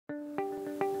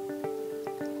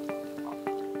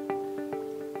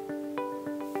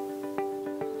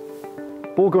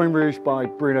Bourgogne Rouge by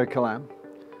Bruno Colin.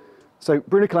 So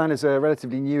Bruno Colin is a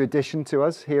relatively new addition to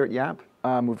us here at Yapp.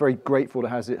 We're very grateful to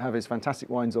have his fantastic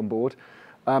wines on board.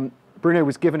 Bruno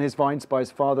was given his vines by his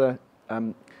father,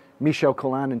 Michel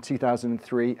Colin, in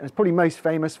 2003, and is probably most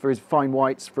famous for his fine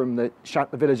whites from the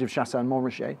village of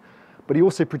Chassagne-Montrachet. But he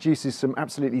also produces some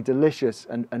absolutely delicious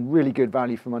and really good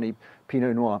value for money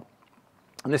Pinot Noir.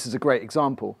 And this is a great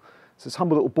example. So this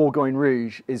humble little Bourgogne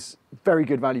Rouge is very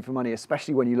good value for money,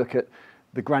 especially when you look at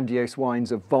the grandiose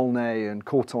wines of Volnay and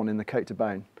Corton in the Côte de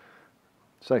Beaune.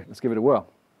 So let's give it a whirl.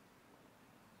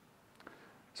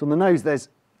 So on the nose, there's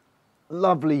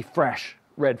lovely, fresh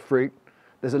red fruit.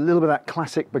 There's a little bit of that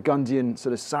classic Burgundian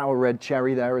sort of sour red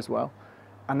cherry there as well.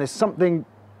 And there's something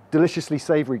deliciously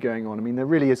savoury going on. I mean, there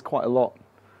really is quite a lot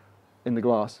in the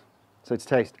glass. So to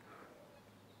taste.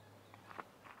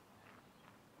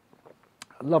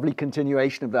 A lovely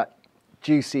continuation of that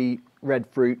juicy red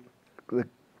fruit, the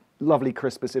lovely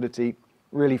crisp acidity,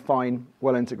 really fine,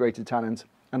 well-integrated tannins,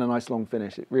 and a nice long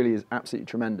finish. It really is absolutely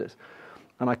tremendous.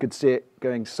 And I could see it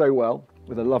going so well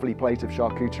with a lovely plate of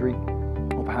charcuterie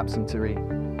or perhaps some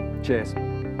terrine. Cheers.